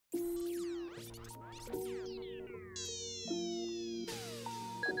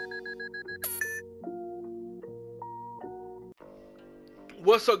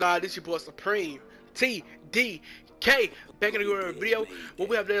What's up, guys? This your boy SupremeTDK. Back in the video. What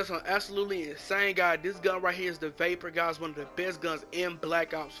we have there is some absolutely insane, guys. This gun right here is the VAPR, guys. One of the best guns in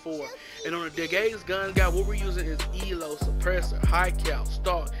Black Ops 4. And on the Degaze gun, guys, what we're using is ELO, suppressor, high cal,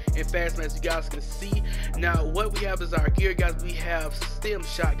 stock, and fast match. You guys can see. Now, what we have is our gear, guys. We have stem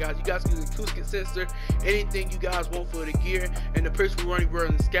shot, guys. You guys can use acoustic sensor, anything you guys want for the gear. And the person we're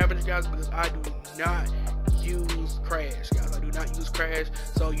running scavenger, guys, because I do not use crash, guys. I do not use crash,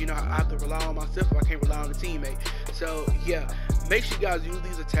 so you know I have to rely on myself if I can't rely on the teammate. So yeah, make sure you guys use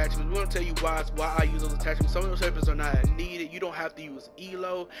these attachments. We want to tell you why I use those attachments. Some of those attachments are not needed. You don't have to use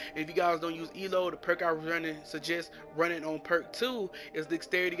ELO. And if you guys don't use ELO, the perk I was running suggest running on perk 2 is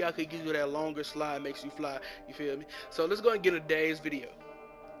dexterity, guy. Could give you that longer slide, makes you fly. You feel me? So let's go and get a today's video.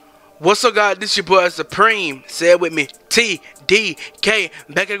 What's up, guys? This your boy Supreme. Say it with me, TDK.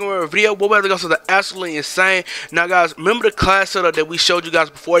 Back in a video. What we're going to the absolutely insane. Now, guys, remember the class setup that we showed you guys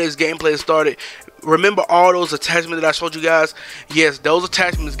before this gameplay started? Remember all those attachments that I showed you guys? Yes, those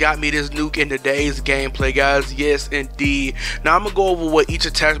attachments got me this nuke in today's gameplay, guys. Yes, indeed. Now, I'm going to go over what each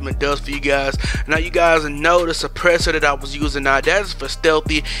attachment does for you guys. Now, you guys know the suppressor that I was using. Now, that is for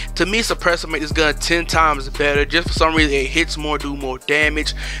stealthy. To me, suppressor makes this gun 10 times better. Just for some reason, it hits more, do more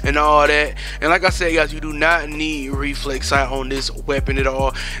damage, and all that. And like I said, guys, you do not need reflex sight on this weapon at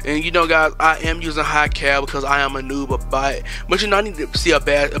all. And you know, guys, I am using high cal because I am a noob about it. But you know, I need to see a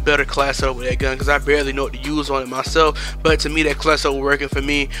better class setup with that gun because I barely know what to use on it myself. But to me, that class setup working for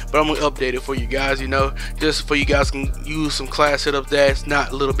me. But I'm gonna update it for you guys, you know, just for you guys can use some class setup that's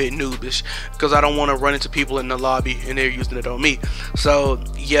not a little bit noobish, because I don't want to run into people in the lobby and they're using it on me. So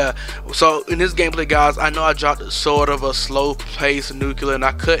yeah, so in this gameplay, guys, I know I dropped sort of a slow pace nuclear and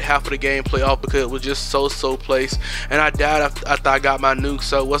I cut half of the gameplay off because it was just so placed, and I died after I got my nuke.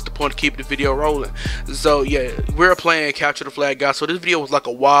 So what's the point of keeping the video rolling? So yeah, we're playing Capture the Flag, guys. So this video was like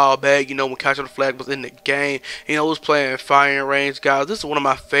a while back, you know, when Capture the Flag was in the game. You know, I was playing firing range, guys. This is one of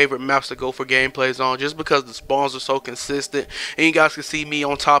my favorite maps to go for gameplays on, just because the spawns are so consistent. And you guys can see me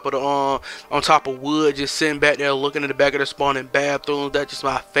on top of wood, just sitting back there looking at the back of the spawn in bathrooms. That's just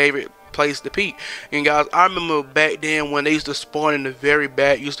my favorite place to peek. And guys, I remember back then when they used to spawn in the very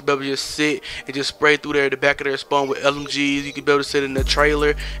back, used to be able to just sit and just spray through there at the back of their spawn with LMGs. You could be able to sit in the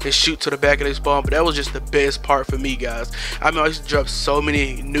trailer and shoot to the back of their spawn. But that was just the best part for me, guys. I mean, I used to drop so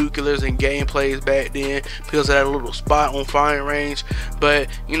many nuclears and gameplays back then because of that little spot on firing range. But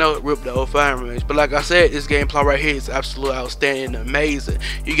you know, it ripped the old firing range. But like I said, this gameplay right here is absolutely outstanding and amazing.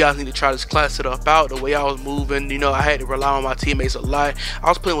 You guys need to try this class setup out. The way I was moving, you know, I had to rely on my teammates a lot. I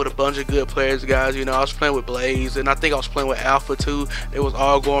was playing with a bunch of good players, guys. You know, I was playing with Blaze, and I think I was playing with Alpha too. They was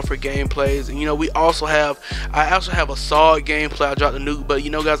all going for gameplays. And you know, I also have a solid gameplay. I dropped the nuke, but you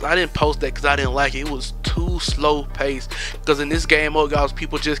know, guys, I didn't post that because I didn't like it. It was too slow paced, because in this game mode, guys,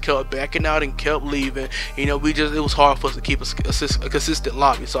 people just kept backing out and kept leaving. You know, it was hard for us to keep a consistent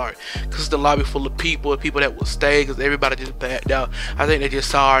lobby. Consistent lobby full of people that would stay, because everybody just backed out. I think they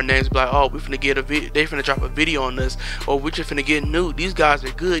just saw our names, like, oh, we finna get a video, they finna drop a video on us, or we just finna get nuked. These guys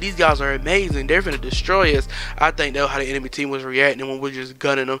are good, these guys are amazing, they're finna destroy us. I think that was how the enemy team was reacting when we were just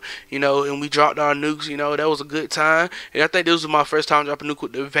gunning them, you know, and we dropped our nukes. You know, that was a good time. And I think this was my first time dropping a nuke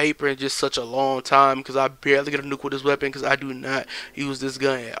with the VAPR in just such a long time, because I barely get a nuke with this weapon, because I do not use this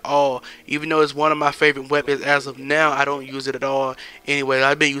gun at all. Even though it's one of my favorite weapons as of now, I don't use it at all. Anyway,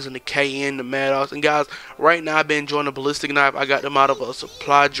 I've been using the KN, the Maddox, and guys, right now I've been enjoying the ballistic knife. I got them out of a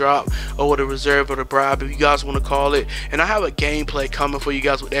supply drop, or the reserve, or the bribe, if you guys want to call it. And I have a gameplay coming for you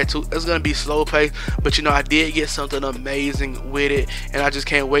guys with that too. It's gonna be slow paced, but you know, I did get something amazing with it, and I just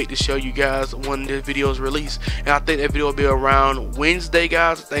can't wait to show you guys when the video is released. And I think that video will be around Wednesday,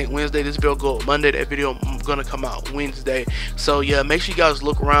 guys. I think Wednesday. This video go Monday. That video gonna come out Wednesday. So yeah, make sure you guys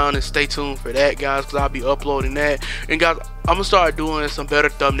look around and stay tuned for that, guys, because I'll be uploading that. And guys, I'm gonna start doing some better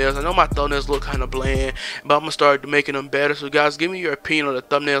thumbnails. I know my thumbnails look kind of bland, but I'm gonna start making them better. So guys, give me your opinion on the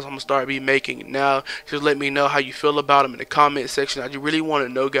thumbnails I'm gonna start making now. Just let me know how you feel about them in the comment section. I just really want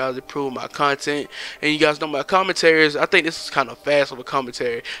to know, guys, to improve my content. And you guys know my commentaries, I think this is kind of fast of a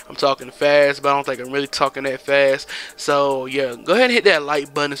commentary. I'm talking fast, but I don't think I'm really talking that fast. So yeah, go ahead and hit that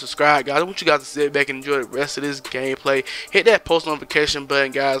like button and subscribe, guys. I want you guys to sit back and enjoy the rest of this gameplay. Hit that post notification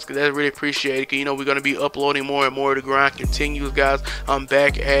button, guys, because that's really appreciated. Because you know, we're gonna be uploading more and more. The grind continues, guys. I'm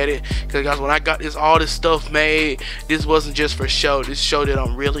back at it, because guys, when I got all this stuff made, this wasn't just for show. This showed that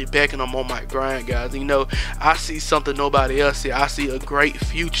I'm really back and I'm on my grind, guys. You know, I see something nobody else see. I see a great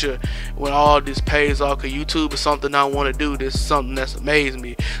future when all this pays off, because YouTube is something I want to do. This is something that's amazed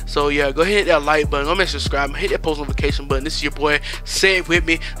me. So yeah, go ahead and hit that like button, go ahead and subscribe, hit that post notification button. This is your boy, say it with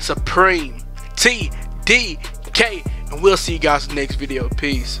me, SupremeTDK, and we'll see you guys in the next video.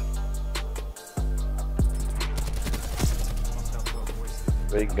 Peace.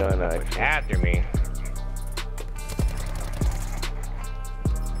 Big gun after me.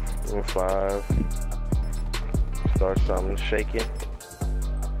 5. Start something shaking.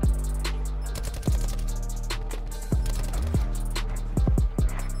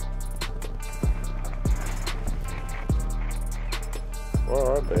 Where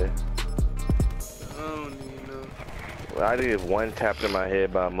are they? I don't even know. Well, I did one tap to my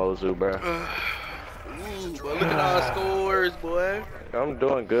head by Mozu, bro. Ooh, boy, look at our scores, boy. I'm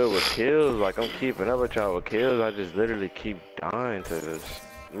doing good with kills. Like, I'm keeping up with y'all with kills. I just literally keep dying to this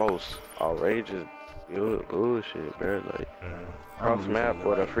most outrageous bullshit, bro. Like, cross map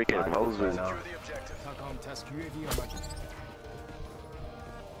with a freaking Mozu.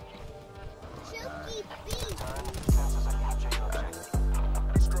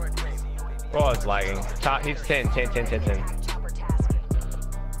 Oh, it's lagging. Top, he's 10. Please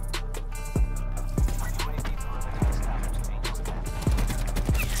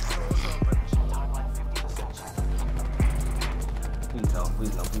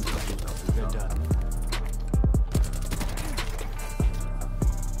no. Good done.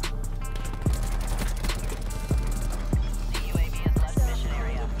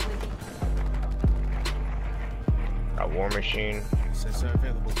 Got war machine. Sensor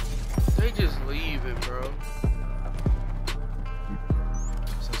available. They just leave it, bro.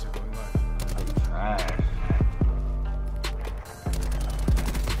 Sensor going live. Trash.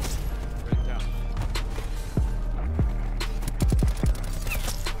 Break down.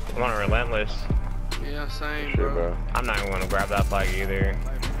 I'm on a relentless. Yeah, same, Shit, bro. bro. I'm not even gonna grab that flag either.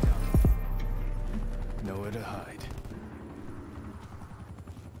 Nowhere to hide.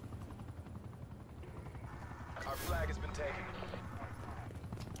 Our flag has been taken.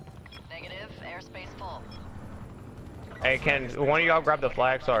 Negative, airspace full. Hey, can one of y'all grab the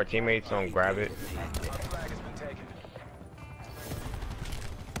flag so our teammates don't grab it? Our flag has been taken.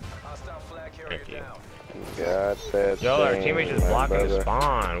 Hostile flag carrier Thank you. down. Got that. Yo, our thing, teammates just my blocking the brother.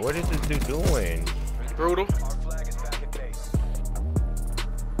 spawn. What is this dude doing? Brutal. Our flag is back at base.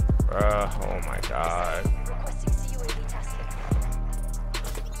 Bruh, oh my god. Requesting CUAV testing.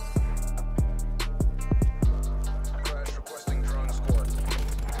 Crash requesting drone squad.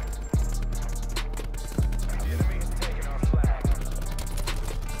 The enemy has taken our flag.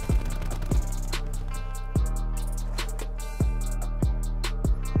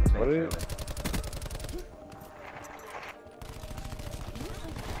 What is it?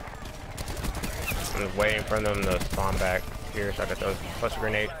 I'm just waiting for them to spawn back here so I can throw plus a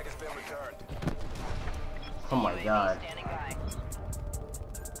grenade. Flag has been returned. Oh my god. Standing by.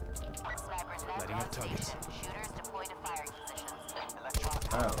 Snipers net Lighting up targets. Shooters deployed to firing positions.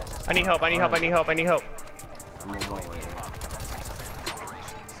 Oh, I need help. I'm on my way.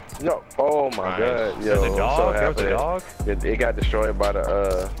 No. Oh my Nice. god. Yo, There's a I'm dog. so There was happy. a dog. It got destroyed by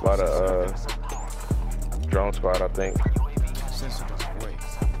the drone squad, I think. Sensor doesn't wait.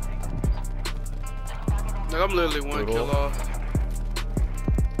 Like, I'm literally one Brutal. kill off.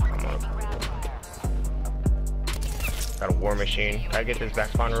 I'm up. Got a war machine. Can I get this back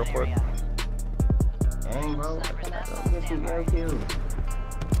spawn real quick? Dang, bro. Don't get too very cute.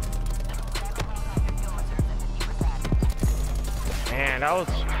 Man, that was.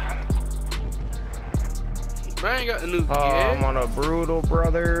 Man, ain't got the new. Oh, I'm on a brutal,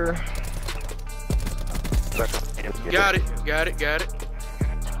 brother. Got it.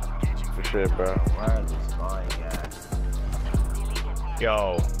 For shit, bro. Where is this spawning at?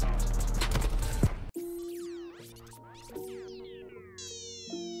 Yo,